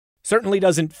Certainly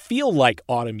doesn't feel like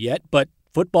autumn yet, but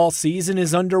football season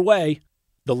is underway.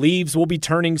 The leaves will be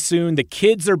turning soon, the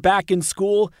kids are back in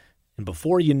school, and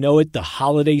before you know it, the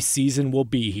holiday season will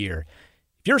be here.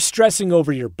 If you're stressing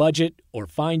over your budget or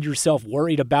find yourself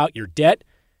worried about your debt,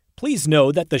 please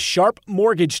know that the Sharp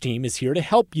Mortgage Team is here to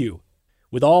help you.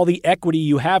 With all the equity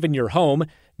you have in your home,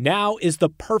 now is the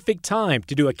perfect time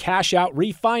to do a cash-out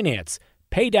refinance,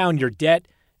 pay down your debt,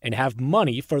 and have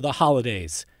money for the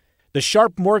holidays. The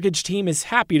Sharp Mortgage Team is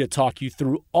happy to talk you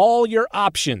through all your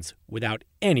options without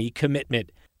any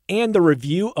commitment. And the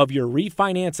review of your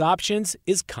refinance options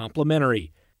is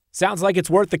complimentary. Sounds like it's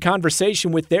worth the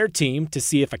conversation with their team to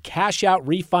see if a cash-out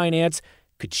refinance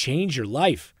could change your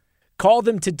life. Call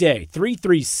them today,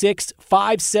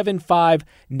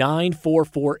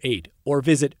 336-575-9448, or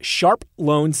visit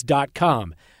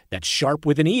sharploans.com. That's sharp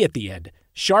with an E at the end,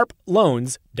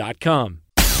 sharploans.com.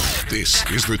 This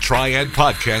is the Triad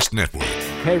Podcast Network.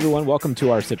 Hey everyone, welcome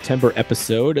to our September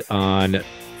episode on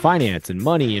finance and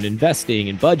money and investing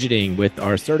and budgeting with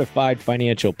our certified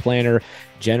financial planner,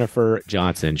 Jennifer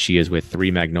Johnson. She is with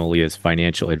Three Magnolias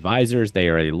Financial Advisors. They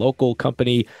are a local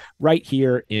company right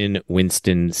here in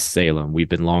Winston-Salem. We've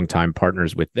been longtime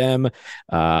partners with them.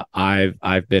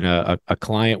 I've been a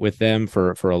client with them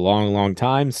for a long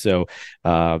time. So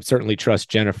certainly trust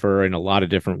Jennifer in a lot of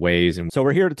different ways. And so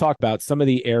we're here to talk about some of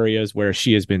the areas where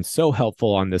she has been so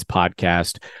helpful on this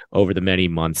podcast over the many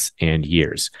months and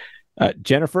years.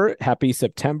 Jennifer, happy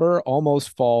September,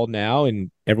 almost fall now, and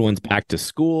everyone's back to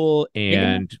school.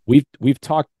 And we've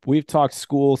talked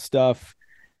school stuff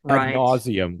ad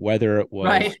nauseum, whether it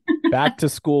was back to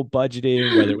school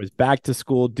budgeting, whether it was back to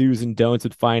school do's and don'ts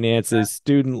with finances,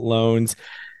 student loans.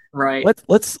 Right.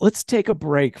 Let's take a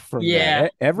break from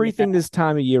that. Everything this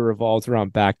time of year revolves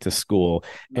around back to school,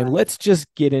 and let's just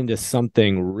get into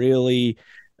something really.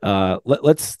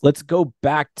 Let's go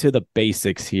back to the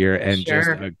basics here and just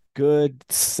a good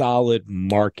solid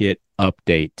market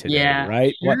update today,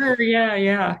 right? Sure.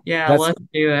 Yeah. Let's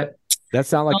do it. That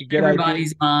sounds like a good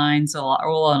everybody's minds, on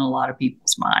a lot of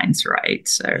people's minds, right?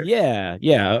 So yeah.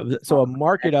 So a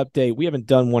market update. We haven't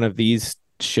done one of these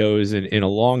shows in a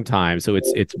long time, so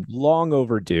it's long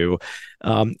overdue.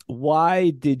 Why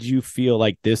did you feel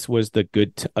like this was a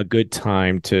good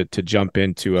time to jump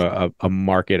into a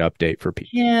market update for people?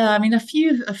 Yeah, I mean a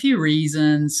few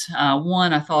reasons.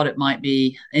 One, I thought it might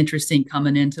be interesting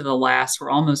coming into we're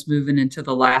almost moving into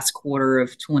the last quarter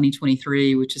of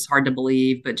 2023, which is hard to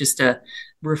believe, but just a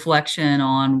reflection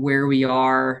on where we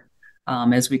are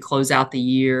as we close out the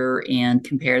year and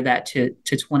compare that to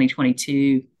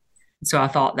 2022. So I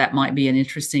thought that might be an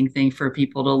interesting thing for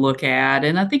people to look at.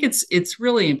 And I think it's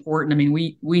really important. I mean,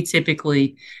 we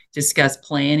typically discuss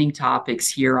planning topics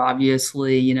here,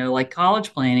 obviously, like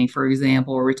college planning, for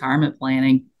example, or retirement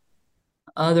planning,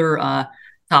 other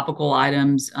topical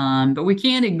items. But we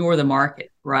can't ignore the market,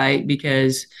 right?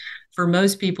 Because for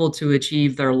most people to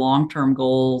achieve their long-term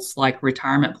goals like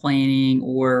retirement planning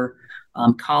or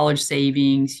college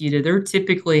savings, they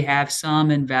typically have some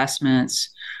investments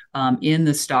in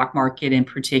the stock market in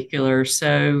particular.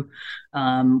 So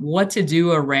what to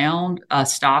do around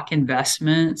stock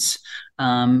investments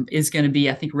is going to be,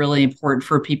 I think, really important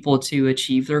for people to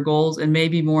achieve their goals. And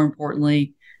maybe more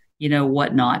importantly,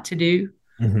 what not to do.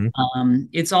 Mm-hmm.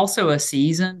 It's also a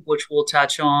season, which we'll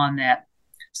touch on, that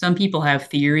some people have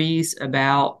theories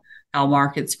about how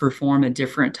markets perform at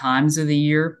different times of the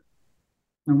year.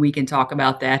 And we can talk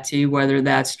about that too, whether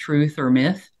that's truth or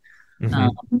myth.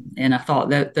 Mm-hmm. And I thought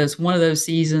that that's one of those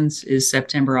seasons is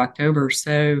September, October.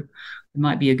 So it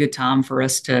might be a good time for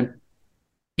us to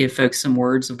give folks some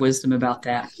words of wisdom about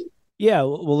that. Yeah,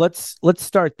 well, let's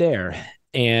start there.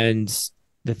 And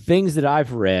the things that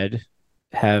I've read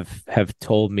have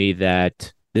told me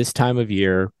that this time of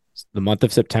year, the month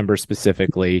of September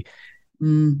specifically,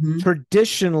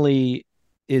 traditionally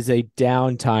is a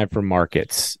downtime for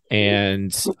markets.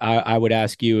 And I would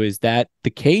ask you, is that the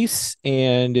case?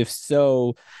 And if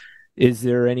so, is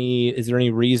there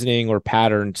any reasoning or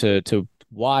pattern to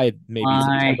why maybe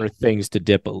September things to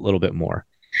dip a little bit more?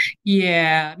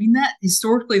 Yeah, I mean, that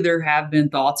historically there have been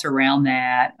thoughts around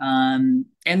that. And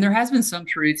there has been some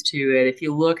truth to it. If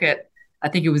you look at, I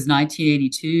think it was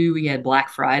 1982, we had Black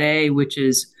Friday, which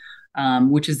is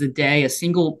a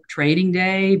single trading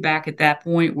day back at that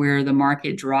point where the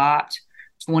market dropped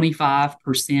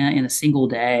 25% in a single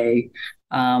day,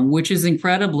 which is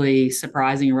incredibly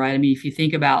surprising, right? I mean, if you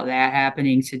think about that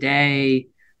happening today,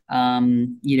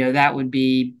 that would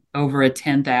be over a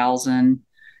 10,000,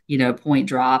 point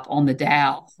drop on the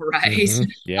Dow, right?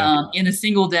 Yeah. In a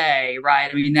single day, right?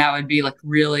 I mean, that would be like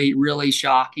really, really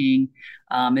shocking.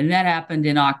 And that happened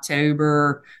in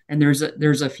October. And there's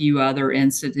a few other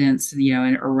incidents,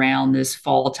 around this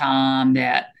fall time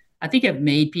that I think have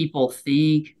made people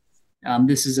think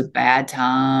this is a bad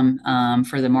time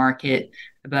for the market.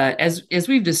 But as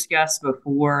we've discussed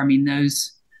before, I mean,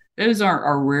 those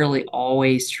are rarely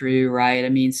always true, right? I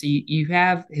mean, so you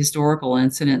have historical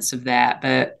incidents of that,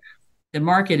 but the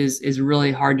market is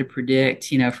really hard to predict,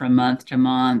 from month to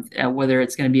month, whether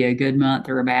it's going to be a good month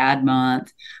or a bad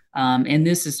month. And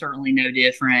this is certainly no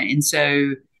different. And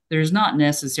so there's not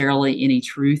necessarily any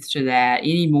truth to that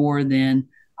any more than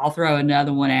I'll throw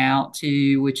another one out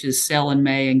too, which is sell in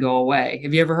May and go away.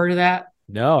 Have you ever heard of that?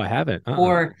 No, I haven't.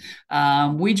 Or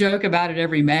we joke about it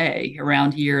every May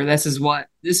around here. This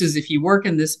is if you work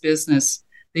in this business,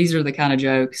 these are the kind of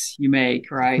jokes you make,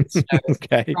 right? So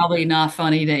Okay. probably not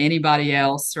funny to anybody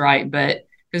else, right? But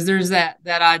because there's that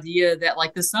idea that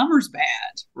like the summer's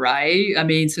bad, right? I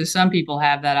mean, so some people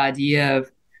have that idea of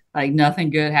like nothing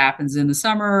good happens in the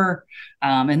summer.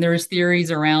 And there's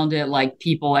theories around it, like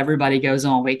everybody goes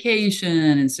on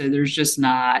vacation. And so there's just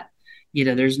not,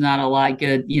 there's not a lot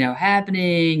good,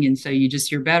 happening. And so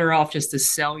you're better off just to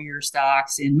sell your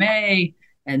stocks in May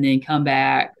and then come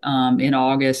back in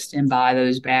August and buy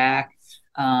those back.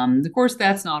 Of course,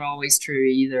 that's not always true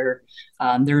either.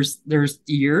 There's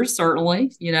years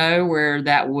certainly, where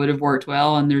that would have worked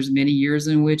well, and there's many years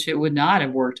in which it would not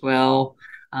have worked well.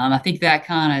 I think that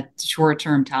kind of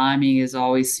short-term timing is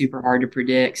always super hard to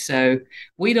predict. So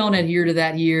we don't adhere to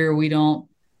that here. We don't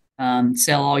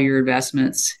sell all your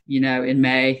investments, in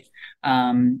May,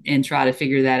 and try to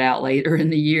figure that out later in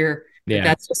the year. But Yeah.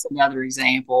 that's just another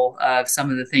example of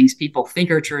some of the things people think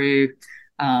are true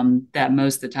that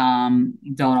most of the time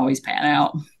don't always pan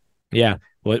out. Yeah.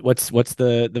 What's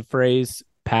the phrase?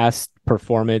 Past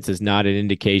performance is not an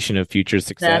indication of future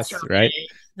success, That's right?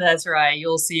 That's right.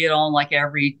 You'll see it on like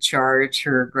every chart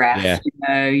or graph,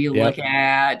 Yeah. you Yep. look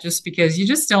at, just because you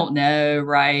just don't know,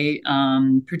 right?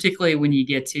 Particularly when you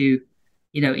get to,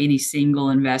 any single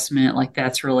investment, like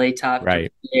that's really tough to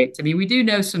Right. predict. I mean, we do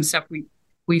know some stuff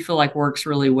we feel like works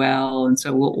really well, and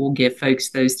so we'll give folks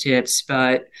those tips.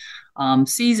 But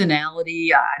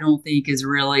seasonality, I don't think is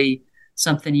really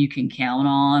something you can count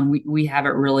on. We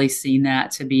haven't really seen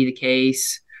that to be the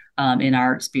case in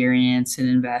our experience in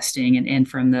investing and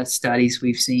from the studies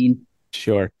we've seen.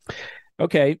 Sure.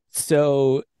 Okay.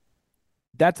 So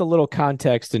that's a little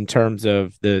context in terms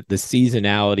of the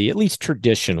seasonality, at least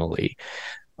traditionally.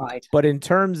 Right. But in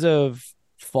terms of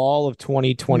fall of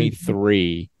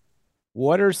 2023,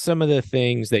 what are some of the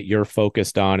things that you're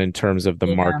focused on in terms of the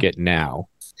market now?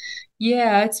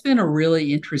 Yeah, it's been a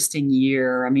really interesting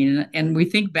year. I mean, and we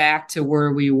think back to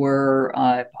where we were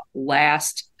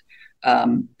last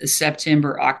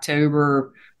September,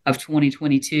 October of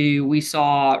 2022. We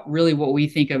saw really what we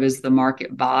think of as the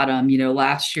market bottom.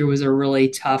 Last year was a really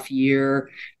tough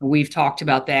year. We've talked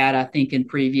about that, I think, in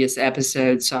previous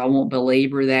episodes, so I won't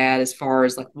belabor that as far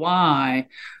as like why.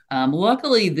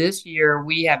 Luckily, this year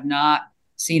we have not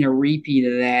seen a repeat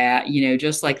of that.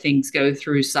 Just like things go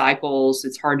through cycles,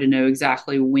 it's hard to know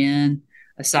exactly when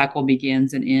a cycle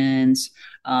begins and ends.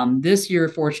 This year,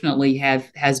 fortunately,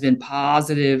 has been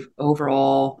positive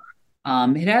overall.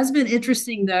 It has been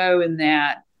interesting, though, in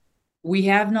that we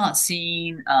have not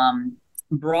seen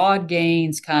broad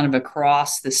gains kind of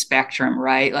across the spectrum,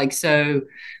 right? Like, so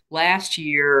last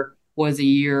year was a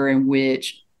year in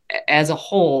which, as a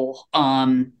whole,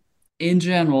 in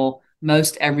general,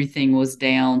 most everything was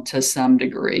down to some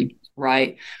degree,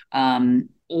 right?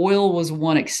 Oil was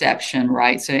one exception,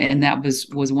 right? So, and that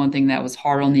was one thing that was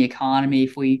hard on the economy.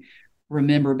 If we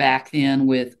remember back then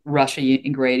with Russia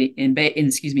invading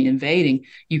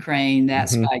Ukraine, that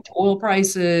spiked oil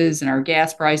prices and our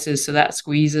gas prices. So that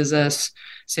squeezes us.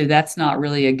 So that's not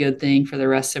really a good thing for the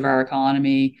rest of our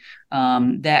economy.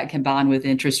 That combined with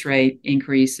interest rate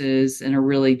increases in a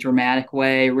really dramatic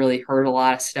way really hurt a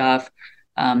lot of stuff.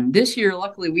 This year,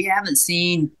 luckily, we haven't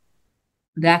seen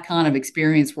that kind of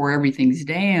experience where everything's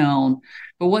down.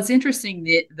 But what's interesting,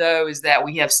 though, is that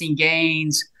we have seen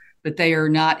gains, but they are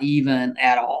not even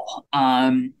at all,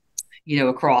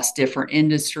 across different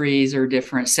industries or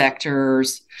different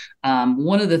sectors.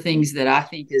 One of the things that I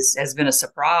think has been a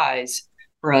surprise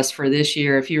for us for this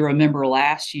year, if you remember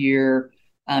last year,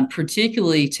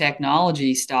 particularly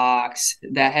technology stocks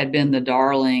that had been the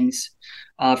darlings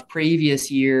of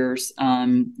previous years,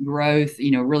 growth,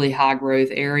 really high growth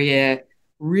area,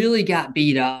 really got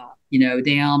beat up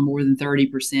down more than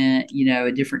 30%,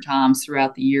 at different times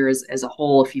throughout the year as a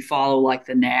whole. If you follow like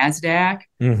the NASDAQ,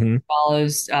 Mm-hmm.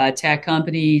 follows tech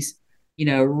companies,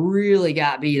 really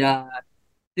got beat up.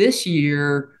 This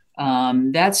year,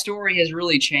 that story has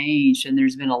really changed, and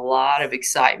there's been a lot of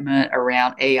excitement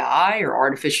around AI or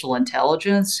artificial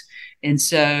intelligence. And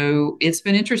so it's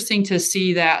been interesting to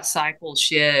see that cycle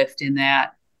shift in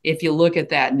that if you look at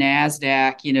that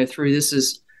NASDAQ, through this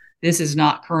is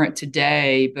not current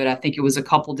today, but I think it was a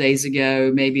couple days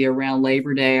ago, maybe around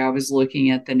Labor Day, I was looking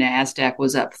at the NASDAQ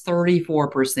was up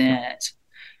 34%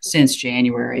 since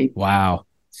January. Wow.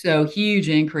 So huge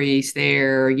increase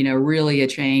there, really a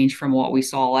change from what we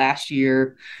saw last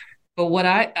year. But what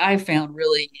I found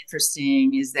really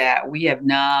interesting is that we have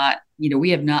not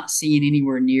seen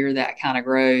anywhere near that kind of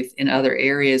growth in other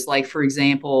areas. Like, for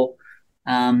example,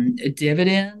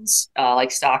 dividends,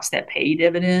 like stocks that pay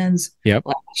dividends. Yep.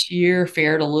 Last year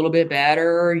fared a little bit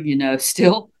better,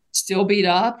 still beat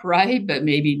up, right? But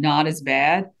maybe not as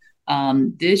bad.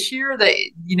 This year,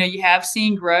 you have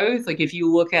seen growth. Like if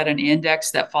you look at an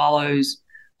index that follows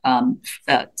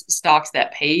stocks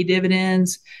that pay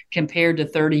dividends compared to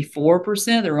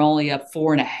 34%, they're only up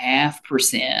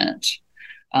 4.5%.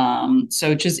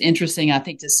 So it's just interesting, I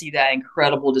think, to see that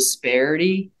incredible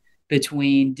disparity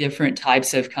between different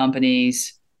types of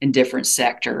companies in different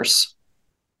sectors.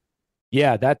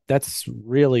 Yeah, that's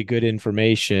really good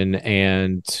information,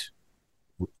 and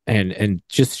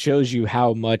just shows you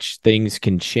how much things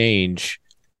can change,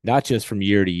 not just from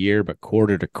year to year, but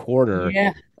quarter to quarter.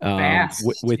 Yeah, fast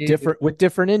with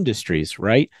different industries,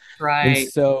 right? And Right.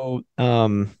 so,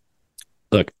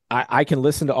 look, I can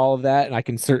listen to all of that, and I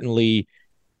can certainly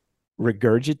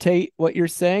regurgitate what you're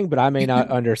saying, but I may not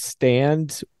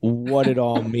understand what it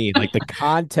all means. Like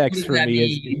What does that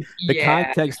mean? the Yeah.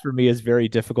 context for me is very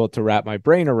difficult to wrap my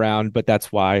brain around, but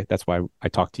that's why I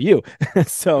talk to you.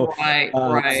 So, Right.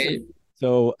 uh, Right.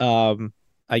 so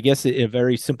I guess a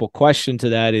very simple question to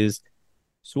that is,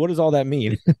 so what does all that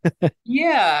mean?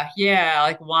 Yeah, yeah.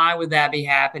 Like, why would that be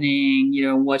happening?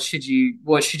 What should you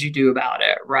do about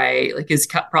it? Right? Like, is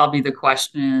probably the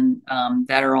question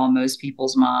that are on most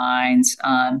people's minds.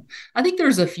 I think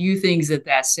there's a few things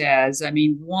that says. I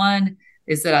mean, one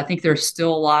is that I think there's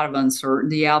still a lot of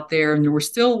uncertainty out there, and we're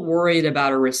still worried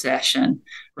about a recession.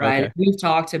 Right? Okay. We've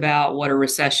talked about what a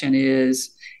recession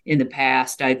is in the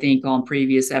past, I think, on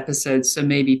previous episodes. So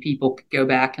maybe people could go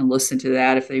back and listen to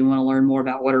that if they want to learn more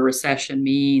about what a recession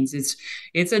means.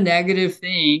 It's a negative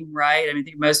thing, right? I mean, I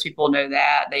think most people know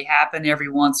that. They happen every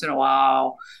once in a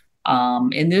while.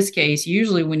 In this case,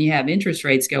 usually when you have interest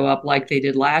rates go up like they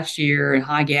did last year and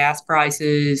high gas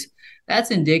prices,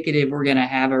 that's indicative we're going to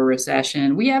have a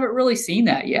recession. We haven't really seen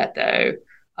that yet, though.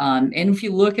 And if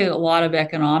you look at a lot of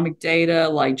economic data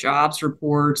like jobs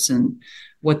reports and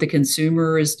what the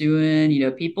consumer is doing,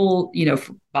 people,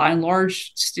 by and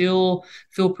large, still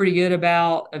feel pretty good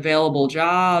about available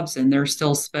jobs and they're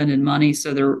still spending money.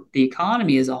 So the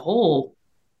economy as a whole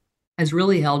has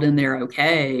really held in there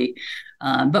okay.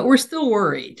 But we're still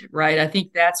worried, right? I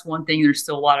think that's one thing. There's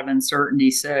still a lot of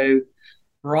uncertainty. So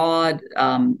broad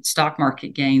stock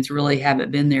market gains really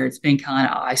haven't been there. It's been kind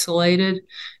of isolated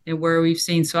in where we've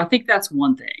seen. So I think that's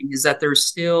one thing, is that there's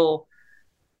still,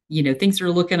 things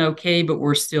are looking okay, but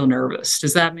we're still nervous.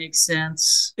 Does that make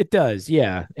sense? It does,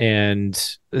 yeah. And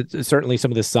certainly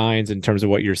some of the signs in terms of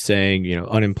what you're saying,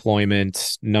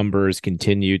 unemployment numbers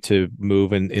continue to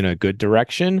move in a good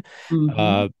direction.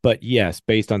 Mm-hmm. But yes,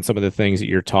 based on some of the things that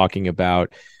you're talking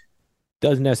about,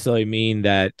 doesn't necessarily mean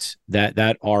that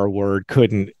R word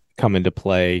couldn't come into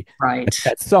play Right.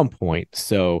 at some point.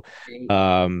 So,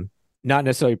 not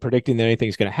necessarily predicting that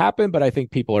anything's going to happen, but I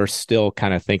think people are still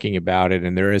kind of thinking about it,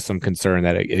 and there is some concern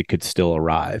that it could still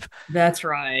arrive. That's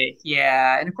right.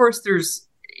 Yeah. And of course,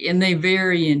 and they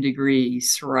vary in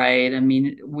degrees, right? I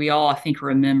mean, we all, I think,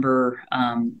 remember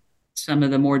some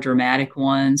of the more dramatic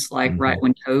ones, like right Mhm.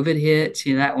 when COVID hit,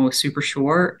 that one was super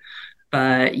short,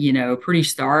 but, pretty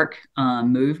stark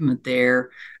movement there.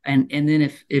 And then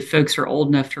if folks are old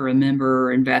enough to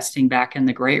remember investing back in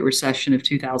the Great Recession of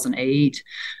 2008,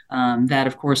 that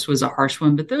of course was a harsh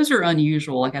one, but those are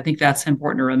unusual. Like, I think that's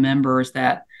important to remember, is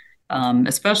that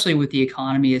especially with the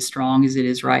economy as strong as it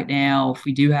is right now, if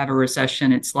we do have a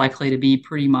recession, it's likely to be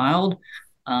pretty mild.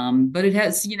 But it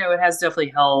has definitely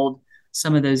held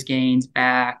some of those gains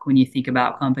back when you think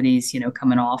about companies,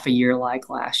 coming off a year like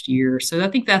last year. So I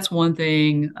think that's one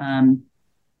thing.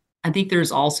 I think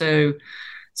there's also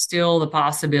still the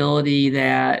possibility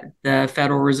that the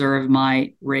Federal Reserve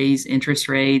might raise interest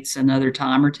rates another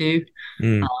time or two.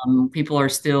 Mm. People are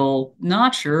still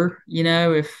not sure,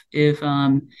 if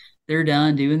they're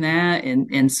done doing that.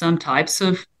 And some types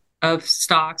of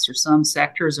stocks or some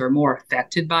sectors are more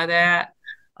affected by that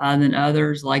than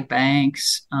others, like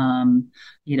banks.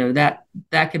 That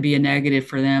could be a negative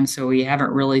for them. So we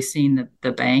haven't really seen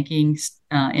the banking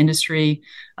industry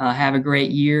have a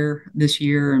great year this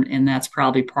year, and that's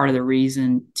probably part of the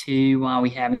reason too why we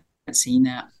haven't seen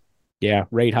that. Yeah,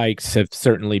 rate hikes have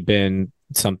certainly been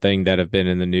something that have been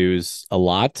in the news a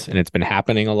lot, and it's been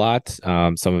happening a lot.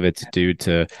 Some of it's due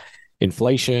to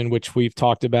inflation, which we've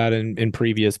talked about in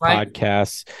previous Right.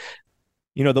 podcasts.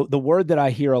 The word that I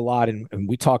hear a lot, and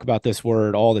we talk about this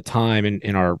word all the time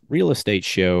in our real estate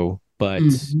show, but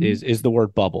Hmm. is the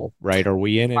word bubble, right? Right. Are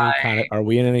we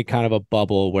in any kind of a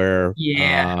bubble where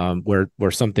Yeah.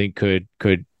 where something could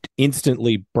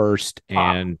instantly burst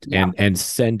Pop. Yeah. and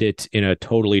send it in a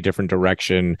totally different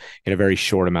direction in a very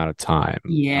short amount of time?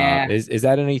 Yeah. Is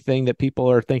that anything that people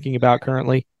are thinking about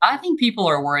currently? I think people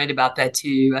are worried about that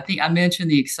too. I think I mentioned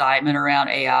the excitement around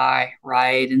AI,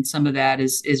 right? And some of that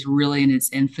is really in its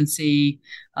infancy.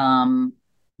 Um,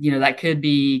 that could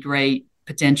be great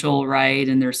potential, right?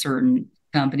 And there's certain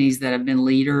companies that have been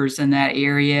leaders in that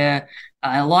area.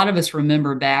 A lot of us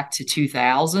remember back to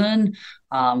 2000,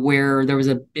 where there was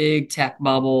a big tech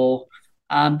bubble.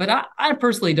 But I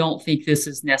personally don't think this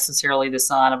is necessarily the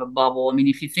sign of a bubble. I mean,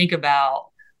 if you think about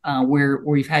where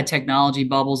we've had technology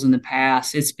bubbles in the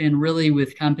past. It's been really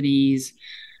with companies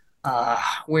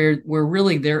where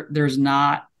really there's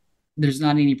not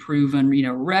any proven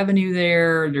revenue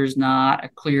there. There's not a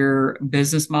clear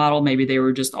business model. Maybe they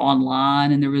were just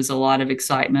online, and there was a lot of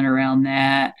excitement around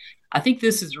that. I think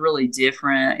this is really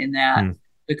different in that Hmm.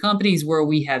 the companies where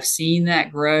we have seen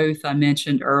that growth I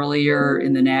mentioned earlier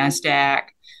in the Nasdaq.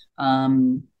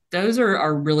 Um, those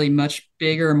are really much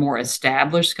bigger, more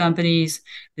established companies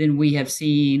than we have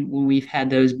seen when we've had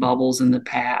those bubbles in the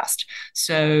past.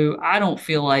 So I don't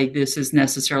feel like this is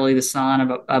necessarily the sign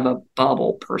of a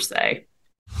bubble per se.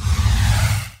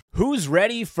 Who's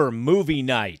ready for movie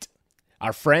night?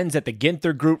 Our friends at the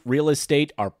Ginther Group Real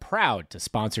Estate are proud to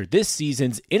sponsor this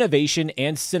season's Innovation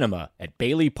and Cinema at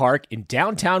Bailey Park in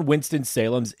downtown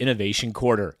Winston-Salem's Innovation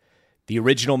Quarter. The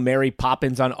original Mary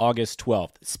Poppins on August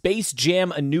 12th, Space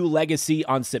Jam: A New Legacy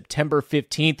on September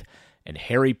 15th, and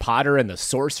Harry Potter and the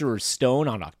Sorcerer's Stone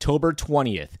on October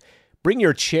 20th. Bring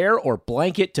your chair or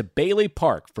blanket to Bailey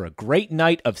Park for a great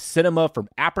night of cinema from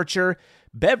Aperture,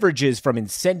 beverages from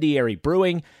Incendiary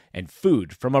Brewing, and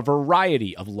food from a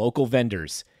variety of local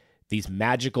vendors. These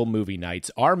magical movie nights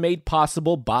are made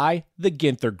possible by the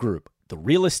Ginther Group, the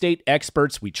real estate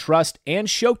experts we trust and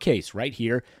showcase right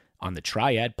here on the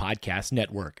Triad Podcast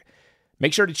Network.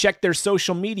 Make sure to check their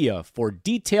social media for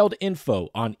detailed info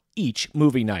on each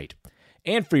movie night.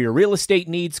 And for your real estate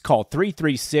needs, call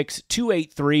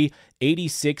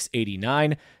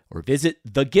 336-283-8689 or visit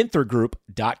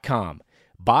theginthergroup.com.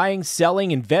 Buying,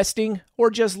 selling, investing,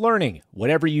 or just learning,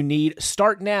 whatever you need,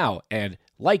 start now. And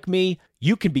like me,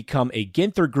 you can become a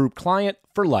Ginther Group client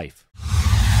for life.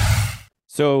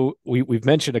 So we've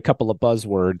mentioned a couple of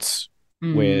buzzwords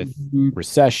with Mhm.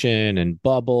 recession and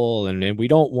bubble, and we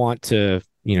don't want to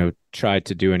try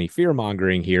to do any fear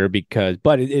mongering here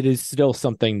but it is still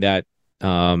something that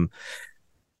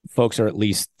folks are at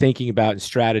least thinking about and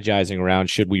strategizing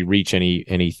around, should we reach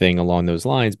anything along those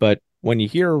lines. But when you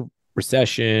hear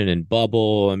recession and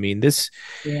bubble, I mean,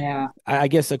 Yeah. I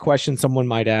guess a question someone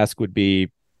might ask would be,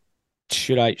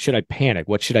 should I panic?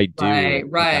 What should I Right, do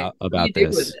right. What do you about do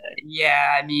with this? it?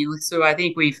 Yeah, I mean, so I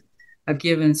think I've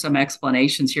given some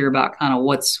explanations here about kind of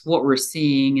what we're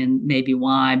seeing and maybe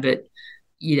why, but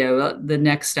the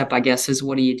next step, I guess, is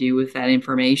what do you do with that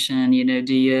information?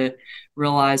 Do you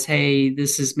realize, hey,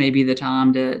 this is maybe the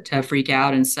time to freak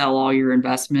out and sell all your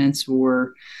investments,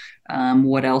 or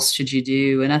what else should you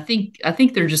do? And I think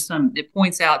there's just it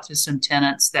points out to some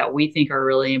tenets that we think are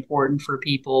really important for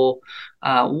people.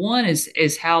 One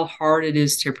is how hard it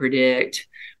is to predict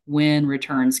when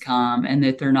returns come, and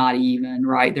that they're not even,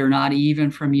 right? They're not even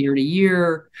from year to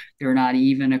year. They're not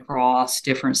even across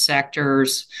different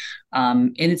sectors.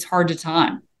 And it's hard to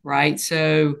time, right?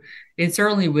 So it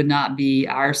certainly would not be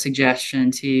our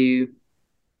suggestion to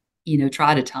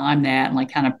try to time that and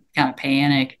like kind of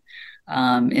panic,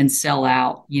 and sell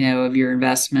out of your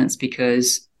investments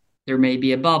because there may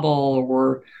be a bubble,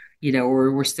 or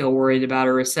or we're still worried about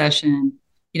a recession.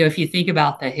 If you think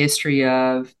about the history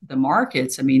of the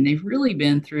markets, I mean, they've really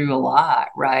been through a lot,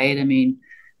 right? I mean,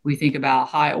 we think about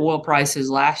high oil prices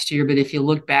last year, but if you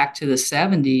look back to the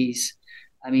 70s,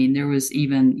 I mean, there was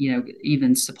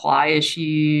even supply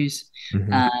issues.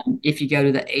 Mhm. If you go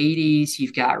to the 80s,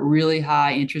 you've got really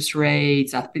high interest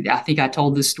rates. I think I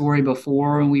told this story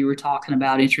before when we were talking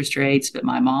about interest rates, but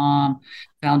my mom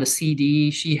found a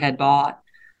CD she had bought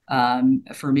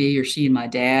for me, or she and my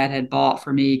dad had bought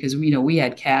for me because we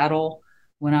had cattle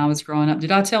when I was growing up.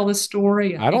 Did I tell this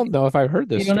story? I I think don't know if I've heard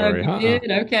this you don't know story. if you Uh-uh.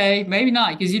 did. Okay, maybe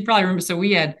not because you'd probably remember. So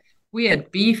we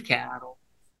had beef cattle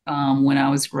when I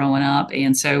was growing up,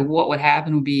 and so what would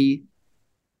happen would be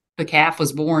the calf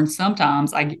was born.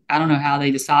 Sometimes I don't know how they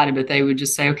decided, but they would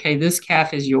just say, "Okay, this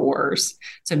calf is yours,"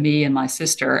 to me and my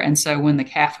sister. And so when the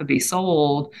calf would be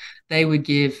sold, they would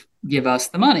give us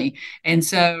the money. And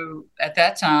so at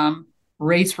that time,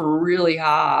 rates were really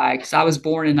high because I was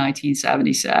born in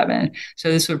 1977.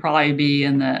 So this would probably be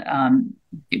in the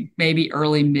maybe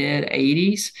early mid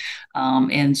 80s.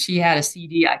 And she had a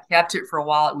CD. I kept it for a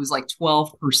while. It was like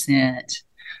 12%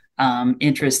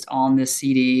 interest on this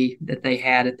CD that they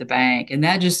had at the bank. And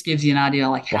that just gives you an idea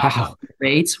like how high Wow. the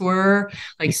rates were.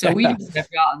 Like, so we Yeah. just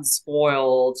have gotten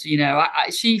spoiled.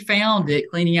 She found it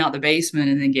cleaning out the basement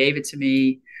and then gave it to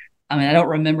me. I mean, I don't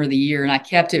remember the year, and I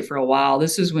kept it for a while.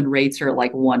 This is when rates are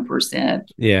like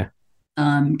 1%. Yeah.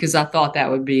 Because I thought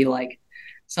that would be like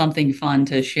something fun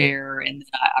to share. And then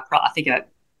I think I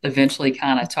eventually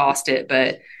kind of tossed it,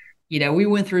 but we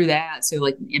went through that. So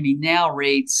like, I mean, now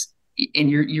rates,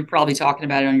 and you're probably talking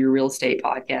about it on your real estate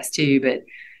podcast too, but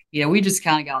we just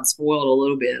kind of gotten spoiled a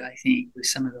little bit, I think, with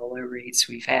some of the low rates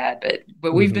we've had,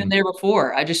 but we've been Mhm. there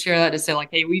before. I just share that to say like,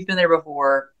 hey, we've been there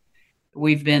before.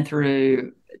 We've been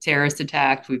through terrorist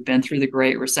attacks. We've been through the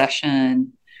Great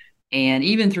Recession. And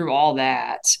even through all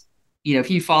that, if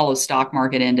you follow stock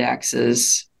market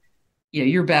indexes,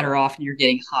 you're better off and you're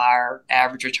getting higher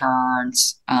average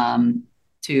returns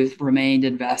to have remained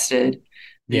invested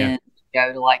Yeah. than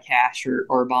go to like cash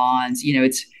or bonds.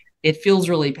 It feels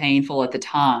really painful at the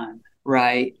time,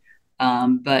 right?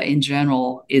 But in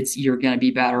general, you're going to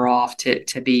be better off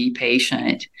to be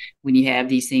patient when you have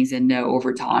these things and know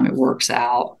over time it works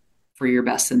out for your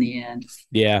best in the end.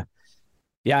 Yeah.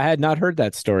 Yeah, I had not heard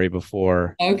that story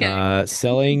before. Okay.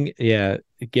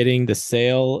 Getting the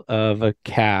sale of a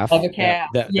calf Of a calf.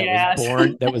 that was Yes.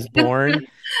 born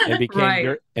and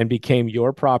became Right.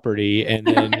 your property, and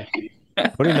then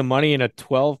putting the money in a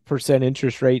 12%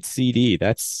 interest rate CD.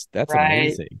 That's Right.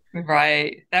 amazing.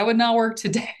 Right. That would not work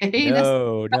today. That's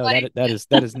No, no, right. that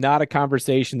is not a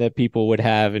conversation that people would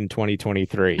have in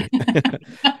 2023.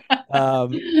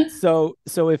 So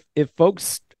if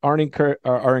folks are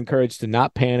encouraged to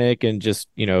not panic and just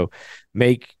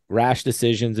make rash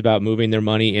decisions about moving their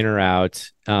money in or out,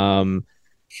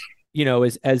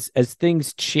 as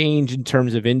things change in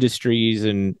terms of industries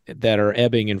and that are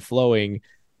ebbing and flowing,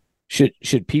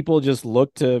 should people just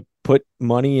look to put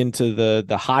money into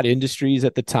the hot industries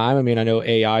at the time? I mean, I know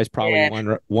AI is probably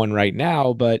Yeah. one right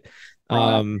now, but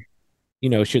Right.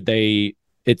 should they?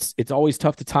 It's always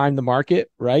tough to time the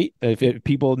market, right? If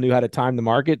people knew how to time the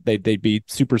market, they'd be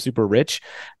super super rich.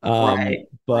 Right. Right.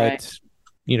 But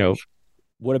you know,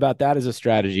 what about that as a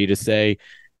strategy to say,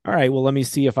 all right, well, let me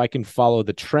see if I can follow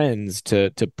the trends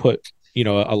to put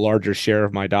a larger share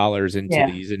of my dollars into Yeah.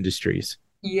 these industries.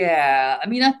 Yeah. I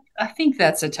mean, I think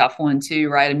that's a tough one too,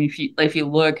 right? I mean, if you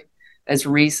look as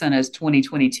recent as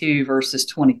 2022 versus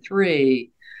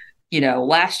 23,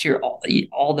 last year,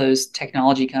 all those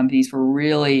technology companies were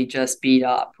really just beat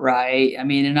up, right? I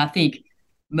mean, and I think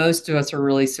most of us are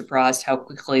really surprised how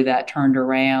quickly that turned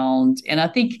around. And I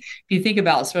think if you think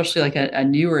about, especially like a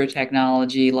newer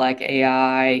technology like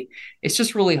AI, it's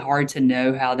just really hard to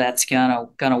know how that's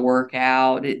gonna work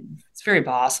out. It's very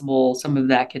possible some of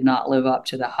that could not live up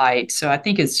to the hype. So I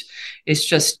think it's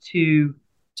just too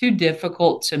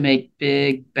difficult to make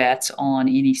big bets on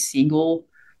any single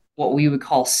what we would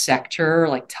call sector,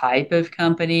 like type of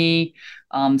company.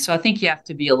 So I think you have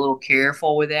to be a little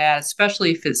careful with that,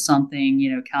 especially if it's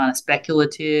something, kind of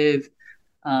speculative.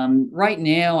 Right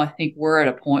now, I think we're at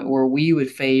a point where we would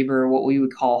favor what we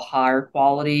would call higher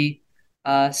quality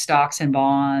stocks and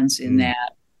bonds in Mm.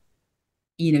 that,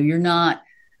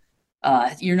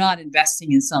 you're not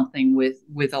investing in something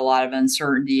with a lot of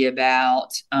uncertainty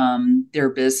about their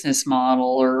business model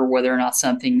or whether or not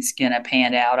something's going to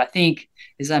pan out. I think,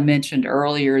 as I mentioned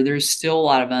earlier, there's still a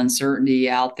lot of uncertainty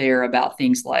out there about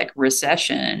things like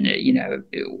recession.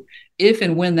 If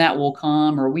and when that will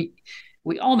come, or we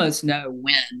almost know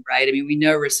when, right? I mean, we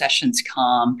know recessions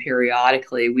come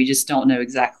periodically. We just don't know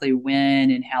exactly when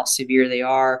and how severe they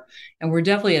are. And we're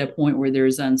definitely at a point where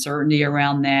there's uncertainty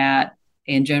around that.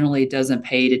 And generally, it doesn't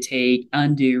pay to take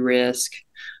undue risk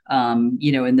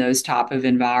in those type of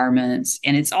environments.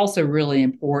 And it's also really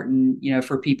important,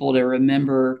 for people to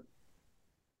remember,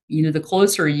 the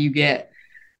closer you get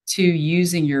to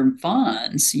using your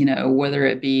funds, whether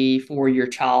it be for your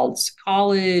child's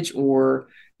college or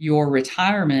your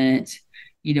retirement,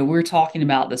 we're talking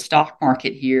about the stock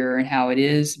market here and how it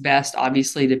is best,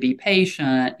 obviously, to be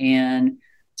patient and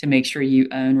to make sure you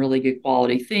own really good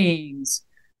quality things.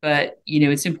 But,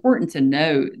 it's important to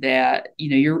note that,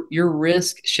 your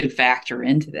risk should factor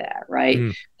into that, right?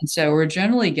 And so we're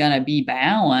generally going to be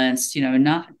balanced,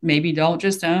 don't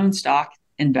just own stock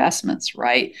investments,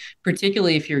 right?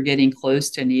 Particularly if you're getting close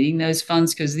to needing those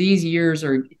funds, because these years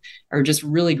are just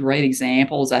really great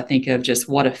examples, I think, of just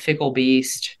what a fickle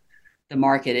beast the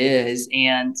market is.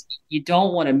 And you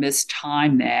don't want to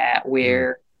mistime that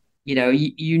where,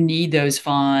 you need those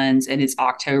funds and it's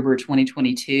October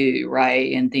 2022,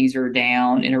 right? And things are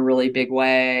down in a really big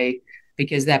way,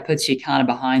 because that puts you kind of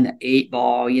behind the eight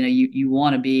ball. You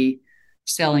want to be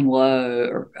selling low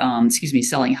or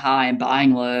selling high and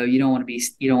buying low. You don't want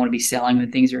to be selling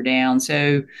when things are down.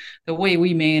 So the way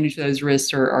we manage those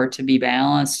risks are to be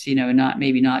balanced,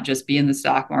 not just be in the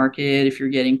stock market if you're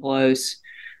getting close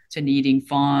to needing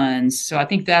funds. So I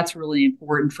think that's really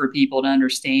important for people to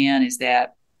understand, is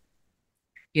that,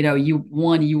 you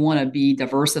want to be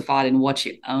diversified in what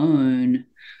you own.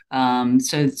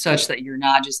 So such that you're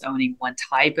not just owning one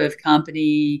type of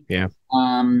company. Yeah.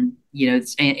 And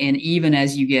even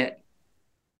as you get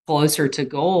closer to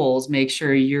goals, make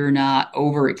sure you're not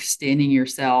overextending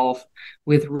yourself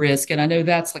with risk. And I know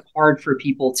that's hard for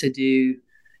people to do,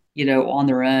 on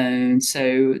their own.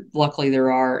 So luckily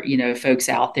there are, folks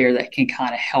out there that can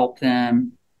kind of help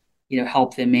them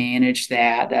manage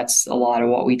that. That's a lot of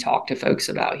what we talk to folks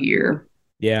about here.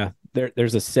 Yeah.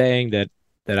 There's a saying that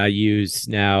I use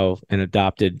now and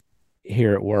adopted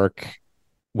here at work,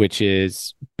 which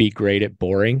is be great at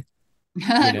boring.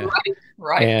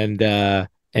 Right.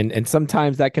 And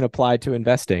sometimes that can apply to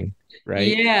investing, right?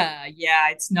 Yeah.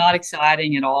 It's not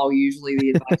exciting at all. Usually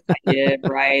the advice I give,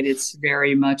 right? It's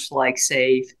very much like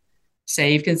save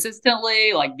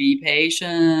consistently, like be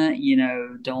patient,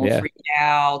 don't freak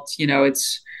out.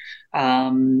 It's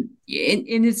and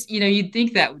it's, you'd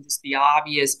think that would just be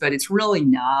obvious, but it's really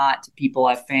not to people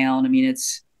I've found. It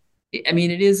is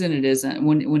and it isn't.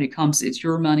 When it comes, it's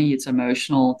your money, it's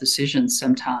emotional decisions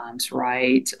sometimes,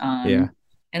 right? And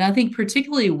I think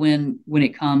particularly when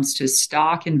it comes to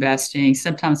stock investing,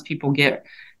 sometimes people get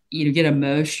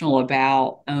emotional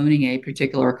about owning a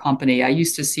particular company. I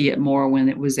used to see it more when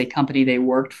it was a company they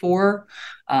worked for,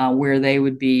 where they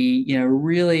would be,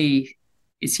 really,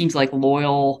 it seems like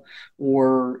loyal,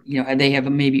 or, they have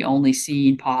maybe only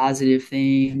seen positive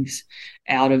things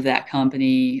out of that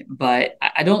company. But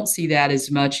I don't see that as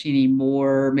much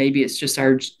anymore. Maybe it's just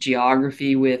our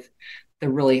geography with the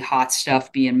really hot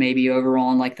stuff being maybe over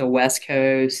on the West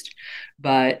Coast,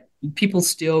 but people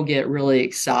still get really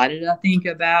excited, I think,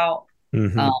 about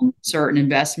certain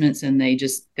investments, and they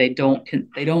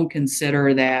don't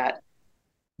consider that,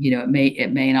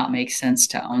 it may not make sense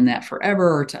to own that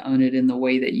forever or to own it in the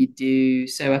way that you do.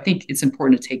 So I think it's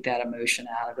important to take that emotion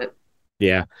out of it.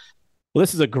 Yeah. Well,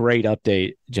 this is a great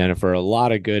update, Jennifer. A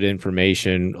lot of good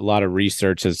information, a lot of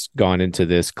research has gone into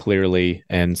this clearly.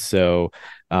 And so,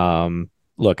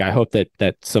 look, I hope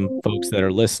that some folks that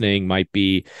are listening might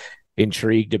be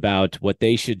intrigued about what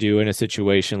they should do in a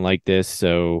situation like this.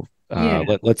 So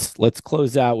let's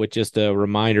close out with just a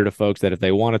reminder to folks that if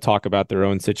they want to talk about their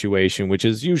own situation, which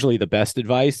is usually the best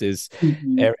advice, is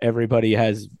everybody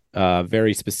has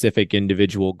very specific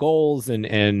individual goals,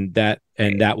 and that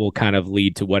will kind of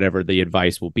lead to whatever the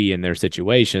advice will be in their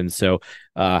situation. So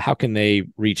how can they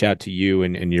reach out to you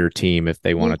and your team if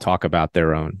they want to talk about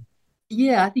their own?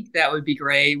 Yeah, I think that would be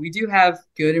great. We do have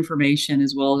good information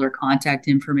as well as our contact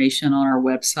information on our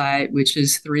website, which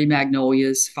is Three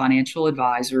Magnolias Financial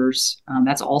Advisors.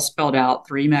 That's all spelled out,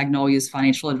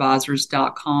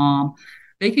 threemagnoliasfinancialadvisors.com.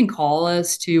 They can call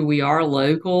us too. We are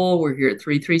local. We're here at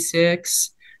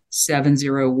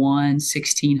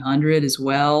 336-701-1600 as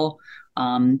well.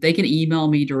 They can email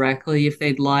me directly if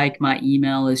they'd like. My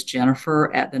email is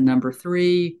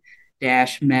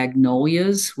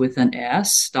Jennifer@3magnolias with an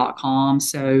S.com.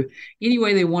 So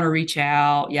anyway, they want to reach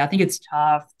out. Yeah, I think it's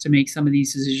tough to make some of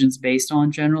these decisions based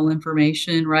on general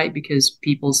information, right? Because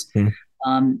people's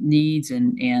needs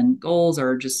and goals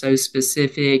are just so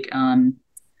specific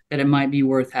that it might be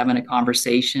worth having a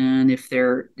conversation if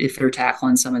they're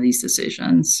tackling some of these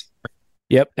decisions.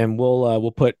 Yep, and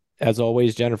we'll put, as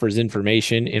always, Jennifer's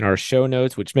information in our show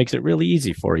notes, which makes it really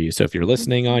easy for you. So if you're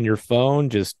listening on your phone,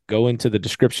 just go into the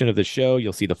description of the show.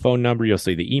 You'll see the phone number. You'll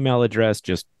see the email address.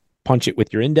 Just punch it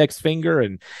with your index finger,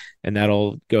 and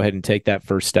that'll go ahead and take that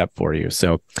first step for you.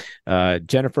 So,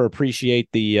 Jennifer, appreciate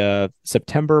the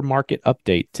September market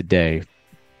update today.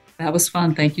 That was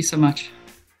fun. Thank you so much.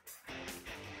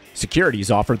 Securities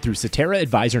offered through Cetera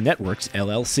Advisor Networks,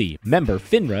 LLC. Member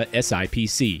FINRA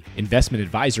SIPC. Investment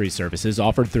advisory services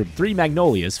offered through Three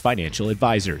Magnolias Financial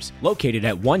Advisors. Located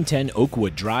at 110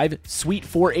 Oakwood Drive, Suite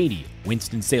 480,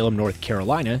 Winston-Salem, North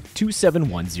Carolina,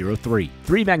 27103.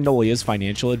 Three Magnolias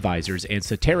Financial Advisors and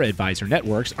Cetera Advisor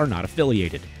Networks are not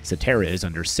affiliated. Cetera is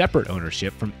under separate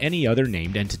ownership from any other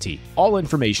named entity. All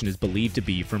information is believed to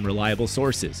be from reliable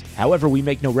sources. However, we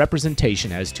make no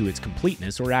representation as to its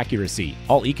completeness or accuracy.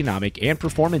 All economic and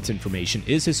performance information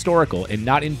is historical and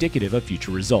not indicative of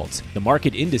future results. The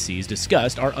market indices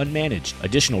discussed are unmanaged.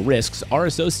 Additional risks are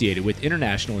associated with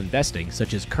international investing,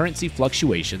 such as currency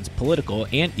fluctuations, political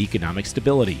and economic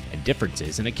stability, and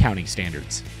differences in accounting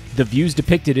standards. The views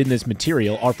depicted in this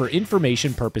material are for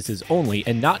information purposes only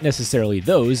and not necessarily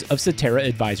those of Cetera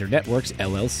Advisor Networks,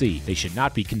 LLC. They should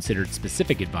not be considered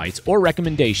specific advice or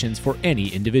recommendations for any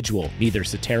individual. Neither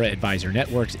Cetera Advisor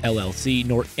Networks, LLC,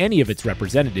 nor any of its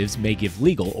representatives may give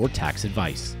legal or tax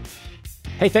advice.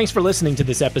 Hey, thanks for listening to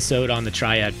this episode on the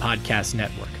Triad Podcast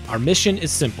Network. Our mission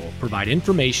is simple: provide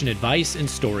information, advice, and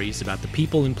stories about the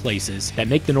people and places that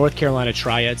make the North Carolina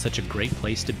Triad such a great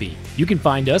place to be. You can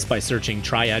find us by searching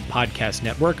Triad Podcast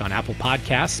Network on Apple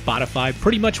Podcasts, Spotify,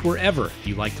 pretty much wherever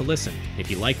you like to listen. If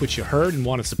you like what you heard and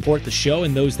want to support the show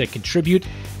and those that contribute,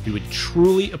 we would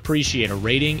truly appreciate a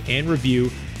rating and review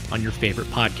on your favorite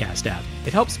podcast app.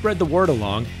 It helps spread the word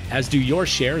along, as do your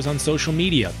shares on social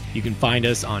media. You can find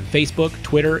us on Facebook,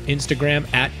 Twitter, Instagram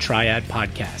at Triad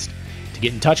Podcast. To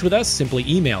get in touch with us, simply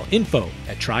email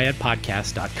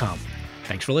info@triadpodcast.com.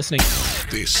 Thanks for listening.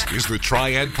 This is the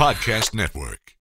Triad Podcast Network.